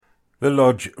The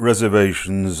Lodge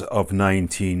reservations of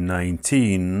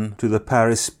 1919 to the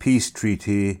Paris Peace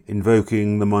Treaty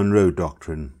invoking the Monroe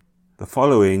Doctrine. The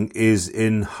following is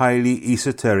in highly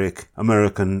esoteric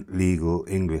American legal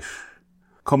English.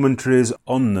 Commentaries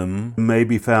on them may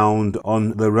be found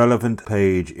on the relevant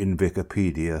page in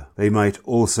Wikipedia. They might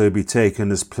also be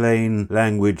taken as plain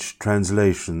language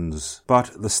translations,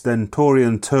 but the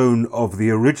stentorian tone of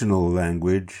the original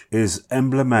language is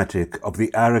emblematic of the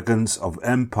arrogance of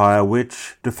empire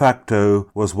which, de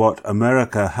facto, was what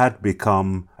America had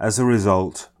become as a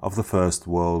result of the First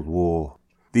World War.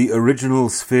 The original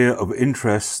sphere of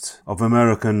interest of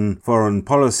American foreign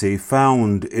policy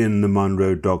found in the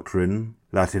Monroe Doctrine,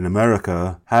 Latin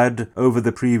America, had over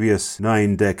the previous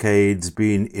 9 decades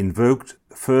been invoked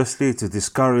firstly to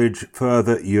discourage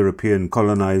further European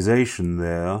colonization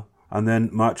there, and then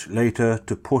much later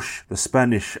to push the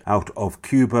Spanish out of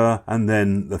Cuba and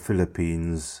then the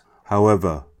Philippines.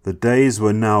 However, the days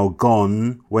were now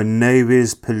gone when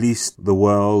navies policed the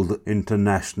world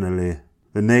internationally.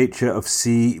 The nature of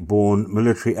sea-borne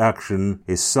military action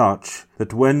is such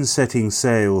that when setting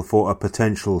sail for a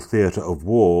potential theatre of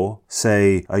war,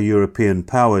 say a European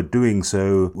power doing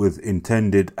so with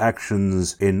intended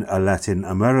actions in a Latin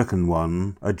American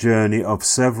one, a journey of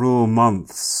several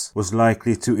months was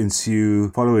likely to ensue,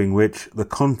 following which the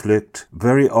conflict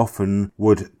very often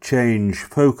would change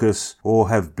focus or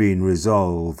have been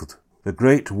resolved. The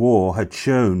Great War had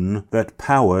shown that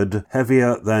powered,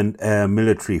 heavier-than-air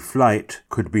military flight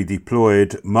could be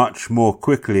deployed much more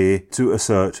quickly to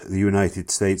assert the United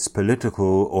States'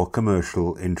 political or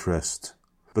commercial interest.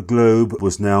 The globe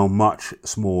was now much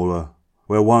smaller.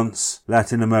 Where once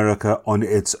Latin America on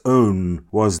its own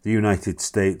was the United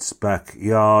States'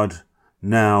 backyard,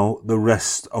 now the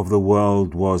rest of the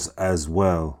world was as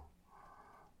well.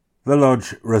 The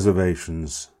Lodge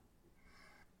reservations.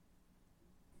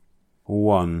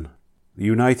 1. The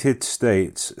United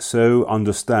States so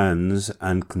understands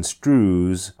and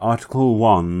construes Article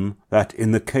 1 that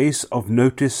in the case of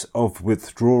notice of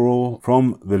withdrawal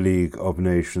from the League of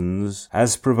Nations,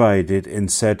 as provided in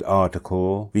said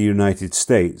article, the United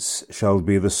States shall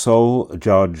be the sole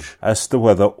judge as to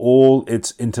whether all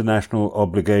its international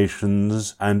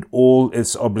obligations and all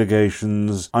its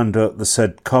obligations under the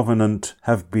said covenant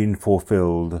have been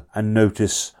fulfilled, and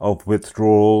notice of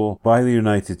withdrawal by the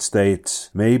United States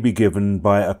may be given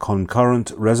by a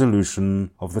concurrent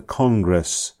resolution of the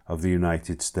Congress of the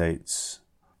United States.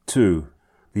 2.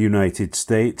 The United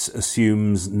States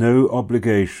assumes no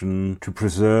obligation to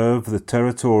preserve the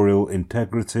territorial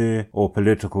integrity or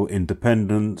political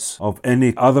independence of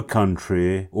any other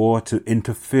country or to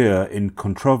interfere in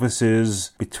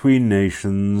controversies between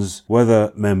nations,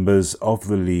 whether members of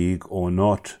the League or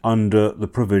not, under the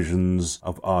provisions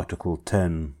of Article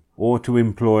 10. Or to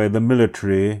employ the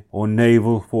military or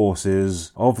naval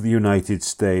forces of the United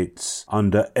States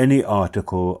under any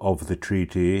article of the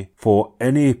treaty for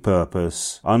any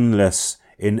purpose, unless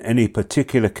in any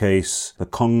particular case the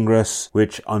Congress,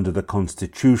 which under the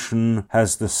Constitution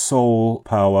has the sole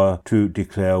power to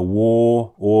declare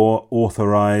war or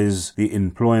authorize the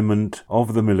employment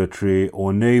of the military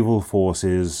or naval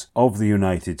forces of the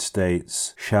United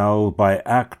States, shall by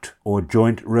act or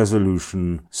joint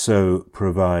resolution so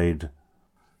provide.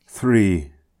 3.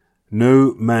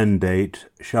 No mandate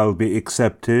shall be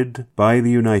accepted by the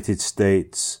United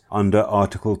States under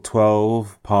Article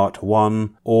 12, Part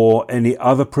 1, or any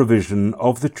other provision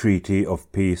of the Treaty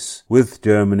of Peace with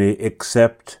Germany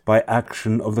except by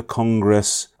action of the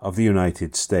Congress of the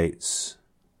United States.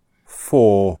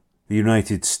 4. The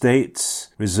United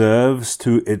States reserves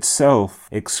to itself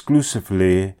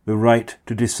exclusively the right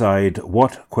to decide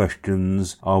what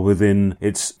questions are within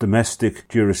its domestic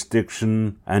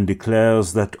jurisdiction and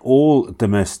declares that all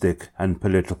domestic and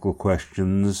political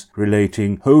questions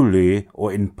relating wholly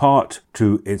or in part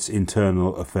to its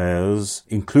internal affairs,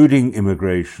 including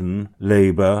immigration,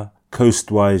 labor,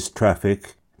 coastwise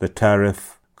traffic, the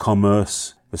tariff,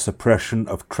 commerce, the suppression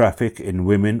of traffic in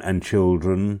women and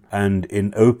children, and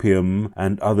in opium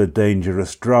and other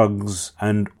dangerous drugs,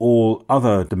 and all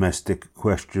other domestic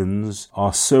questions,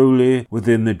 are solely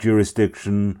within the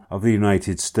jurisdiction of the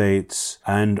United States,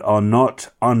 and are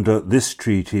not under this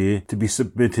treaty to be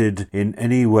submitted in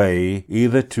any way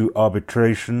either to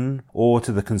arbitration or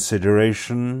to the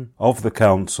consideration of the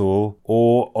Council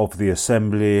or of the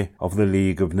Assembly of the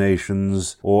League of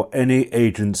Nations or any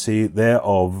agency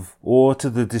thereof, or to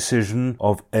the decision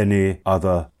of any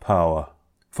other power.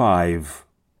 5.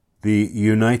 The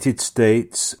United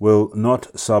States will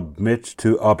not submit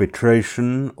to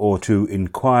arbitration or to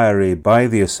inquiry by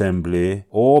the Assembly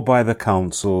or by the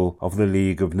Council of the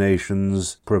League of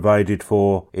Nations provided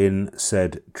for in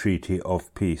said Treaty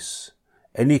of Peace.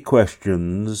 Any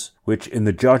questions which in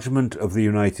the judgment of the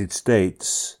United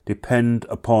States depend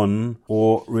upon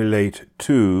or relate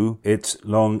to its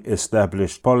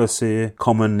long-established policy,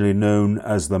 commonly known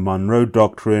as the Monroe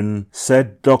Doctrine,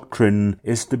 said doctrine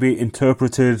is to be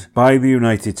interpreted by the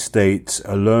United States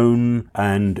alone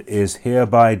and is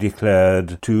hereby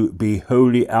declared to be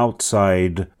wholly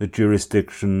outside the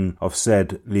jurisdiction of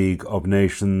said League of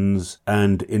Nations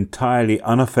and entirely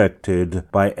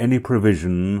unaffected by any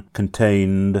provision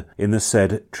contained in the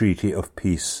said Treaty of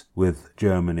Peace with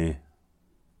Germany.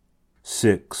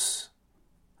 6.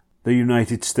 The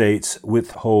United States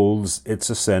withholds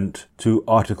its assent to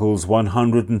Articles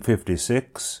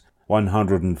 156,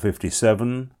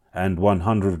 157, and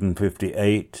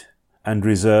 158, and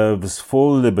reserves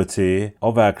full liberty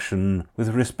of action with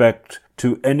respect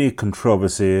to any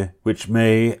controversy which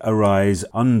may arise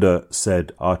under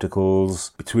said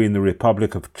articles between the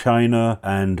Republic of China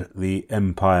and the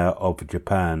Empire of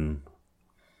Japan.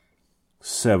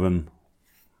 7.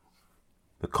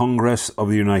 The Congress of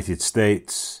the United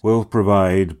States will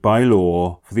provide by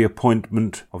law for the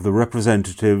appointment of the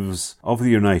representatives of the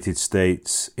United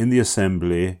States in the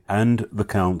Assembly and the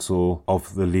Council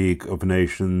of the League of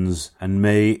Nations, and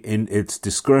may in its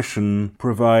discretion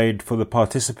provide for the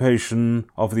participation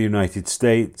of the United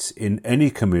States in any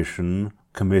commission,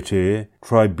 committee,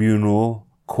 tribunal,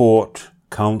 court,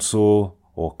 council,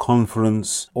 or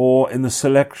conference, or in the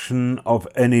selection of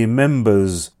any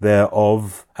members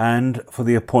thereof, and for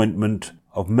the appointment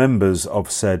of members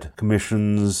of said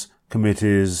commissions,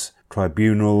 committees,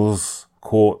 tribunals,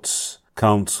 courts,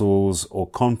 councils, or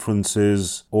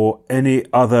conferences, or any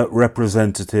other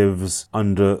representatives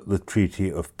under the Treaty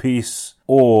of Peace,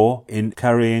 or in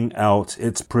carrying out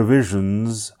its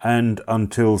provisions, and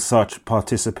until such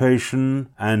participation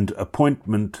and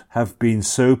appointment have been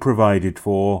so provided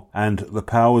for, and the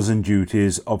powers and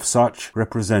duties of such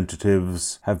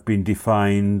representatives have been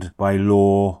defined by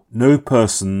law, no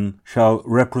person shall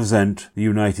represent the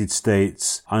United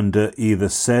States under either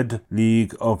said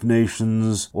League of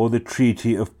Nations or the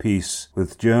Treaty of Peace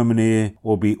with Germany,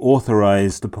 or be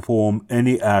authorized to perform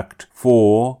any act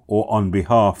for or on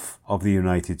behalf of the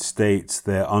United States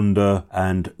thereunder,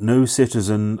 and no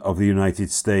citizen of the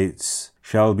United States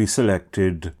shall be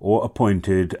selected or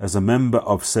appointed as a member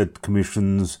of said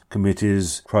commissions,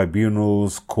 committees,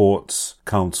 tribunals, courts,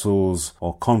 councils,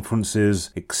 or conferences,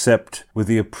 except with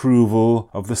the approval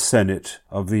of the Senate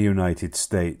of the United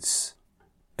States.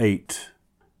 8.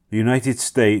 The United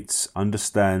States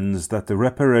understands that the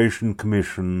Reparation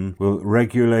Commission will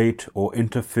regulate or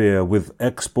interfere with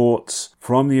exports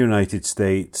from the United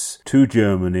States to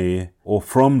Germany or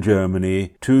from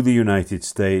Germany to the United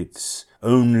States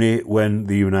only when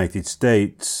the United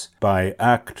States, by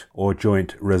act or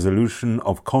joint resolution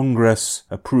of Congress,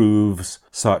 approves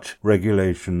such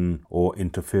regulation or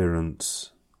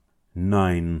interference.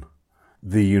 9.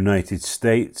 The United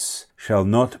States shall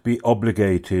not be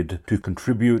obligated to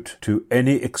contribute to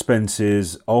any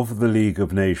expenses of the League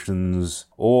of Nations,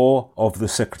 or of the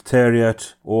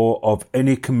Secretariat, or of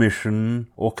any commission,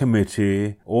 or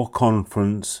committee, or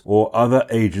conference, or other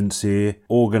agency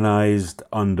organized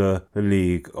under the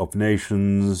League of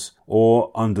Nations,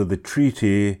 or under the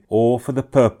treaty, or for the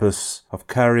purpose of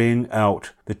carrying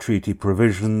out the treaty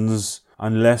provisions,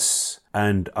 unless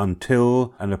and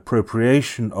until an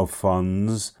appropriation of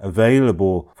funds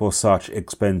available for such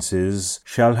expenses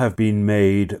shall have been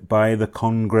made by the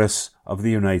Congress of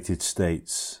the United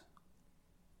States.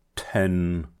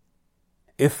 10.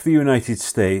 If the United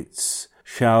States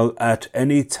shall at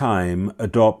any time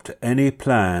adopt any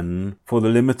plan for the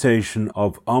limitation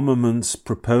of armaments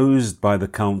proposed by the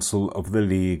Council of the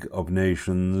League of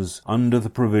Nations under the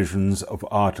provisions of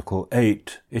Article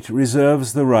 8, it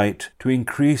reserves the right to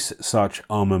increase such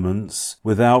armaments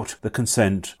without the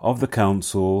consent of the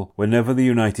Council whenever the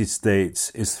United States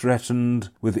is threatened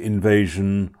with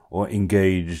invasion or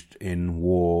engaged in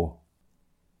war.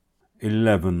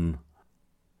 11.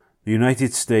 The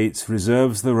United States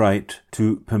reserves the right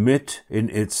to permit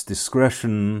in its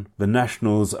discretion the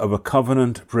nationals of a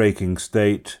covenant-breaking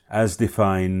state as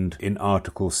defined in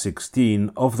Article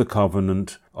 16 of the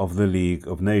Covenant of the League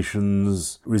of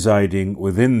Nations residing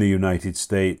within the United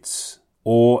States,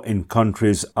 or in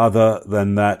countries other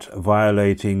than that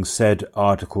violating said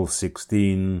Article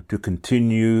 16, to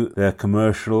continue their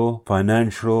commercial,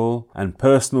 financial, and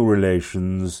personal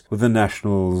relations with the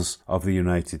nationals of the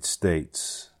United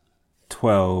States.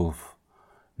 12.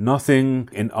 nothing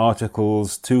in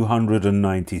Articles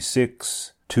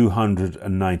 296,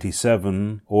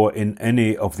 297, or in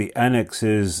any of the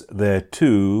annexes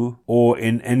thereto, or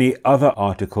in any other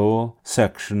article,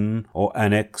 section, or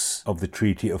annex of the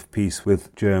Treaty of Peace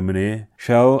with Germany,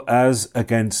 shall, as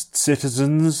against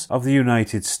citizens of the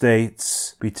United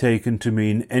States, be taken to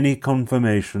mean any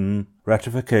confirmation,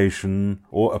 ratification,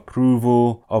 or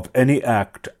approval of any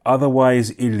act otherwise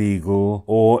illegal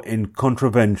or in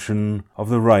contravention of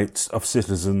the rights of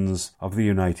citizens of the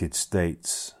United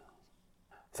States.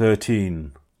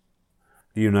 13.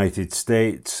 The United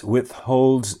States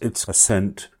withholds its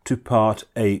assent to Part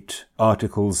 8,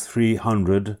 Articles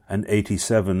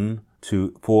 387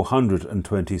 to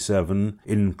 427,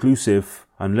 inclusive,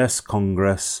 unless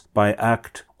Congress, by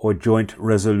act or joint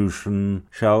resolution,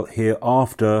 shall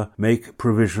hereafter make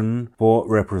provision for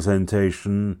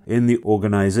representation in the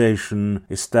organization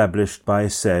established by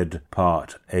said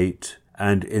Part 8.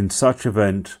 And in such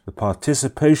event, the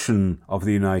participation of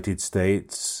the United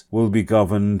States will be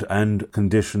governed and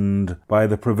conditioned by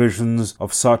the provisions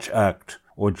of such act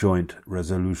or joint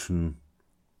resolution.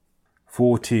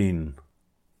 14.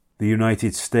 The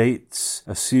United States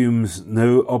assumes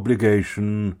no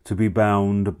obligation to be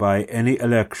bound by any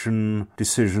election,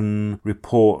 decision,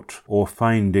 report, or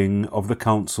finding of the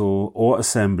Council or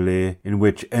Assembly in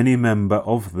which any member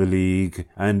of the League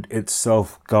and its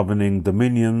self-governing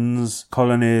dominions,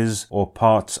 colonies, or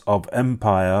parts of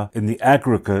empire in the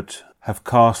aggregate have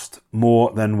cast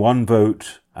more than one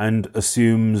vote, and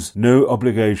assumes no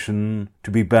obligation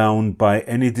to be bound by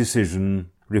any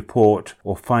decision, report,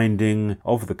 or finding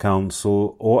of the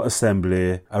Council or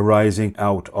Assembly arising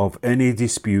out of any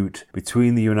dispute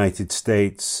between the United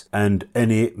States and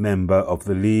any member of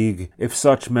the League, if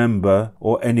such member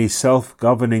or any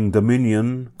self-governing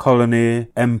dominion, colony,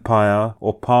 empire,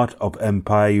 or part of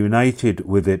empire united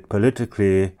with it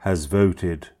politically has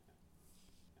voted.